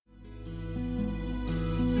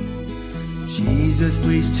Jesus,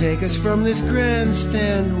 please take us from this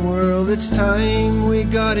grandstand world. It's time we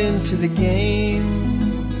got into the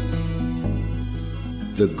game.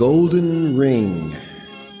 The Golden Ring.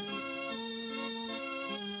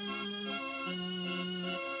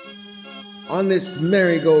 On this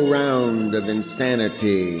merry-go-round of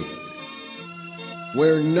insanity,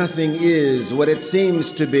 where nothing is what it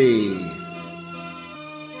seems to be,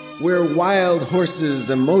 where wild horses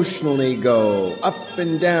emotionally go up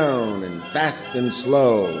and down and fast and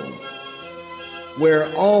slow, where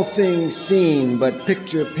all things seem but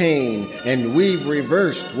picture pain, and we've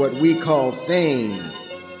reversed what we call sane.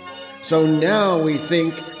 So now we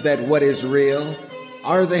think that what is real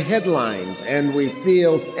are the headlines, and we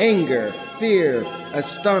feel anger, fear,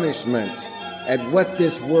 astonishment at what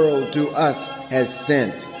this world to us has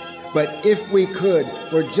sent. But if we could,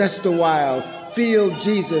 for just a while, feel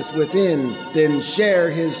Jesus within, then share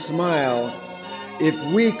his smile, if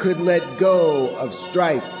we could let go of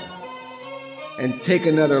strife and take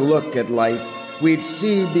another look at life, we'd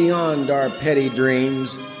see beyond our petty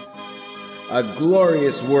dreams a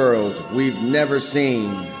glorious world we've never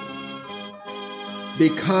seen.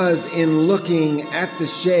 Because in looking at the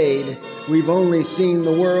shade, we've only seen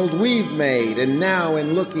the world we've made, and now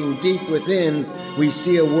in looking deep within, we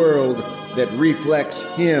see a world that reflects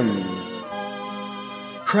him.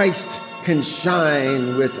 Christ can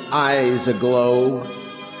shine with eyes aglow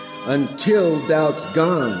until doubt's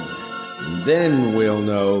gone, then we'll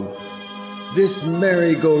know this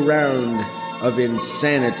merry-go-round of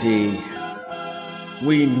insanity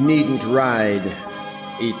we needn't ride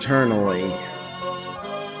eternally.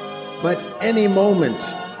 But any moment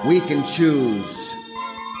we can choose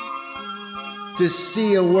to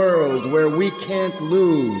see a world where we can't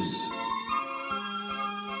lose,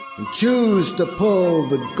 and choose to pull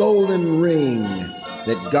the golden ring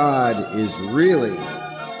that God is really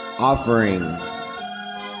offering.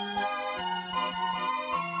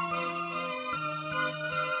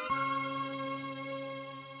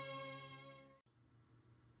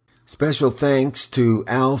 Special thanks to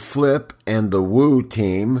Al Flip and the Woo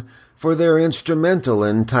team for their instrumental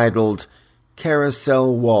entitled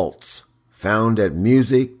Carousel Waltz, found at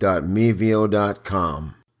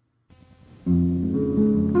music.mevio.com.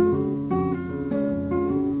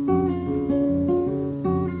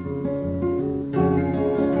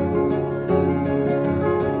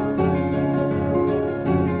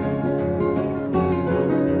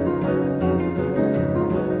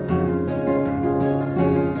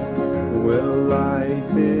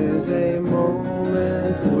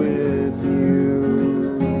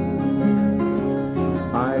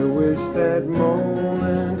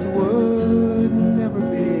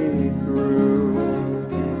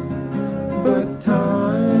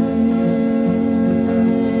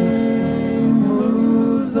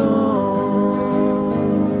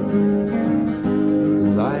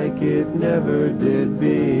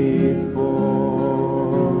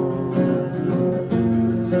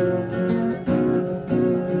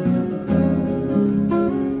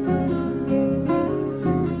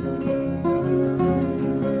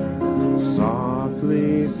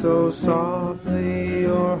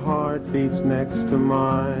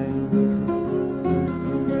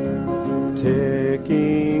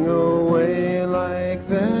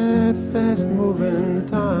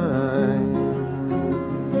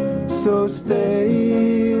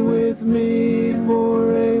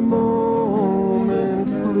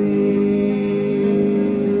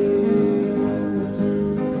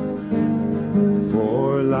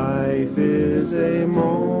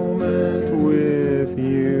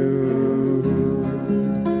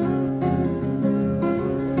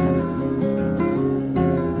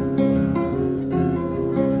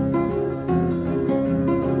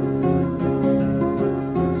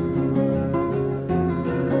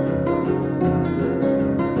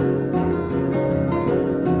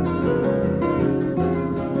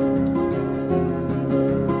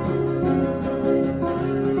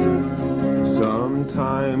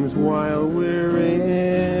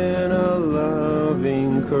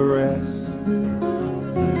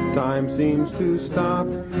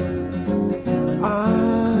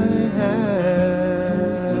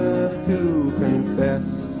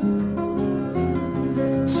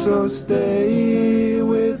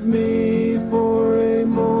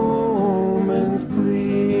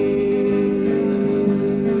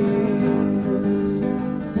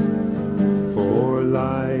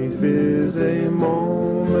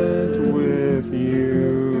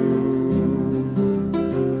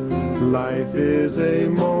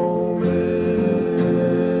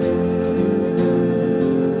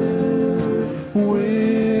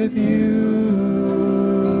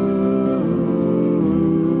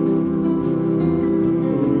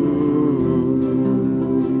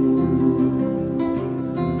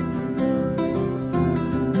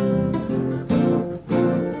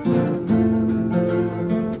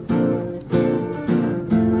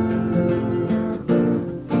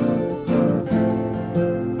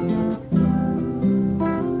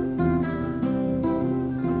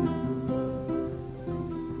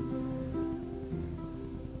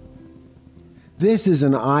 This is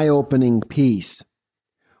an eye-opening piece.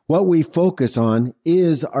 What we focus on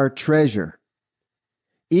is our treasure.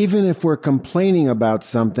 Even if we're complaining about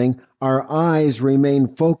something, our eyes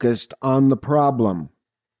remain focused on the problem.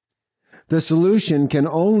 The solution can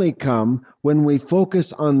only come when we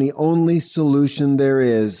focus on the only solution there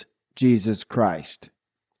is, Jesus Christ.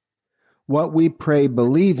 What we pray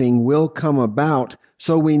believing will come about,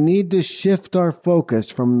 so we need to shift our focus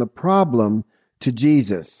from the problem to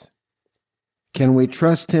Jesus. Can we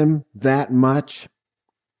trust Him that much?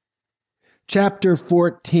 Chapter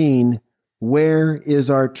 14, Where is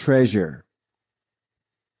our treasure?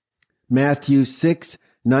 Matthew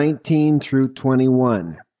 6:19 through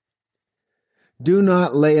 21. Do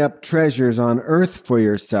not lay up treasures on earth for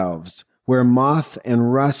yourselves, where moth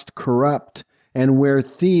and rust corrupt, and where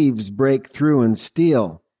thieves break through and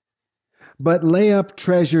steal. But lay up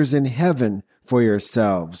treasures in heaven for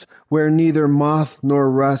yourselves, where neither moth nor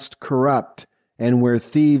rust corrupt, and where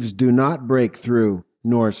thieves do not break through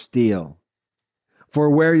nor steal. For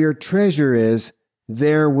where your treasure is,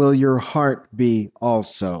 there will your heart be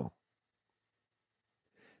also.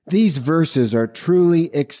 These verses are truly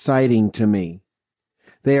exciting to me.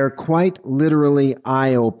 They are quite literally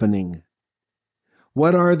eye-opening.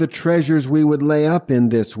 What are the treasures we would lay up in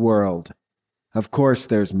this world? Of course,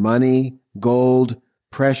 there's money, gold,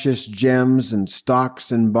 precious gems, and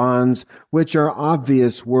stocks and bonds, which are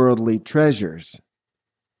obvious worldly treasures.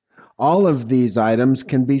 All of these items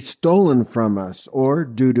can be stolen from us, or,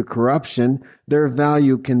 due to corruption, their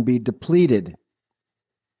value can be depleted.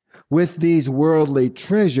 With these worldly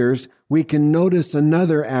treasures, we can notice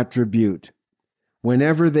another attribute.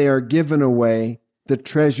 Whenever they are given away, the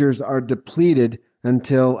treasures are depleted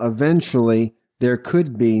until eventually there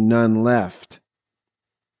could be none left.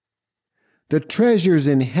 The treasures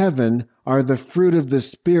in heaven are the fruit of the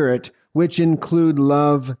Spirit, which include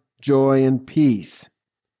love, joy, and peace.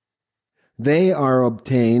 They are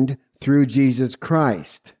obtained through Jesus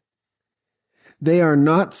Christ. They are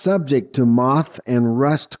not subject to moth and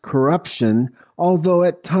rust corruption, although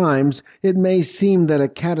at times it may seem that a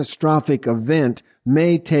catastrophic event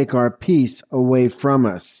may take our peace away from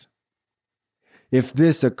us. If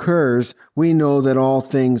this occurs, we know that all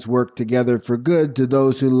things work together for good to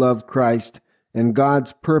those who love Christ, and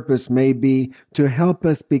God's purpose may be to help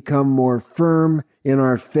us become more firm in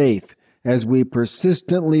our faith as we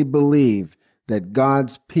persistently believe that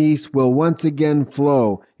God's peace will once again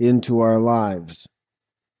flow into our lives.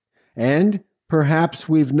 And perhaps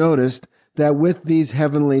we've noticed that with these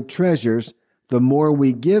heavenly treasures, the more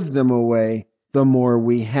we give them away, the more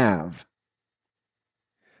we have.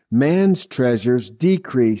 Man's treasures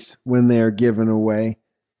decrease when they are given away.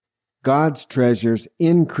 God's treasures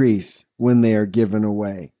increase when they are given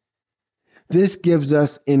away. This gives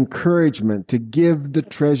us encouragement to give the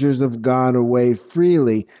treasures of God away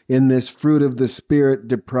freely in this fruit of the Spirit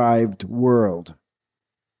deprived world.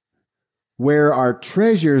 Where our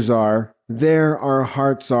treasures are, there our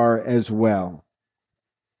hearts are as well.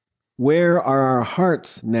 Where are our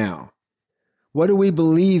hearts now? What do we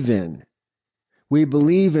believe in? We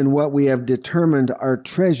believe in what we have determined our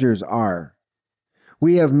treasures are.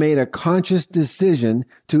 We have made a conscious decision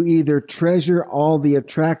to either treasure all the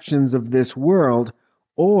attractions of this world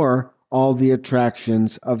or all the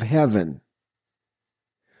attractions of heaven.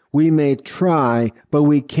 We may try, but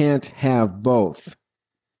we can't have both.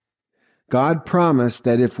 God promised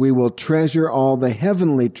that if we will treasure all the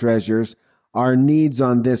heavenly treasures, our needs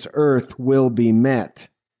on this earth will be met.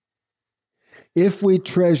 If we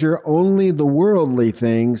treasure only the worldly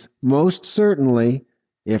things, most certainly,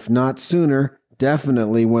 if not sooner,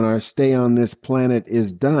 definitely when our stay on this planet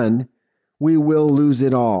is done, we will lose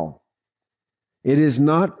it all. It is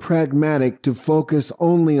not pragmatic to focus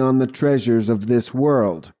only on the treasures of this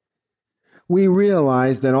world. We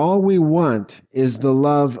realize that all we want is the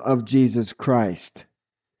love of Jesus Christ.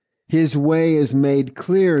 His way is made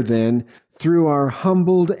clear then through our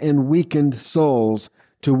humbled and weakened souls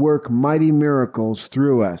to work mighty miracles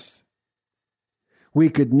through us. We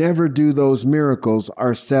could never do those miracles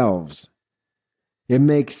ourselves. It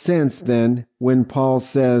makes sense then when Paul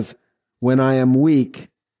says, "When I am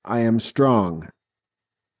weak, I am strong."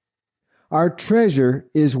 Our treasure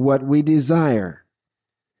is what we desire.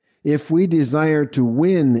 If we desire to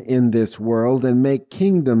win in this world and make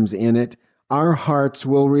kingdoms in it, our hearts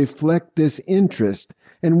will reflect this interest,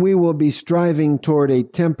 and we will be striving toward a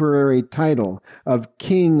temporary title of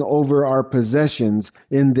king over our possessions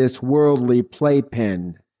in this worldly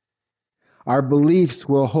playpen. Our beliefs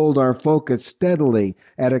will hold our focus steadily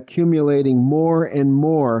at accumulating more and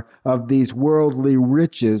more of these worldly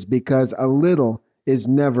riches because a little is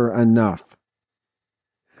never enough.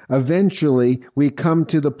 Eventually, we come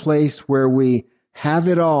to the place where we have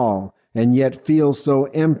it all and yet feel so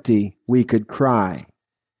empty we could cry.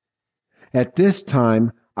 At this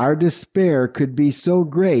time, our despair could be so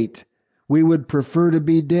great we would prefer to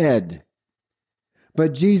be dead.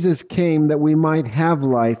 But Jesus came that we might have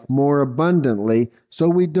life more abundantly, so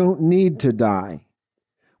we don't need to die.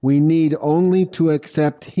 We need only to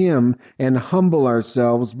accept Him and humble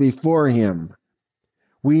ourselves before Him.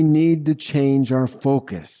 We need to change our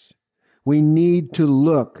focus. We need to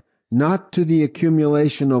look not to the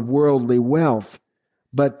accumulation of worldly wealth,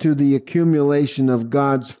 but to the accumulation of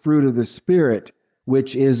God's fruit of the Spirit,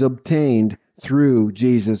 which is obtained through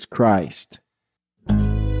Jesus Christ.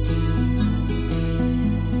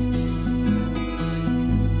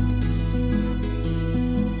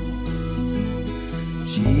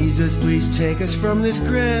 Jesus, please take us from this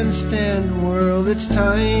grandstand world. It's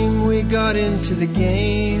time we got into the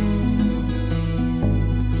game.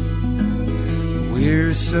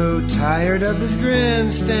 We're so tired of this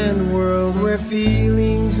grandstand world where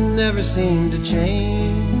feelings never seem to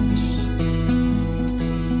change.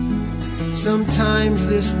 Sometimes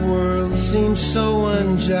this world seems so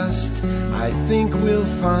unjust. I think we'll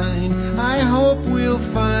find, I hope we'll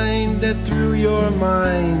find that through your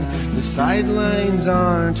mind the sidelines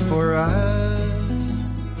aren't for us.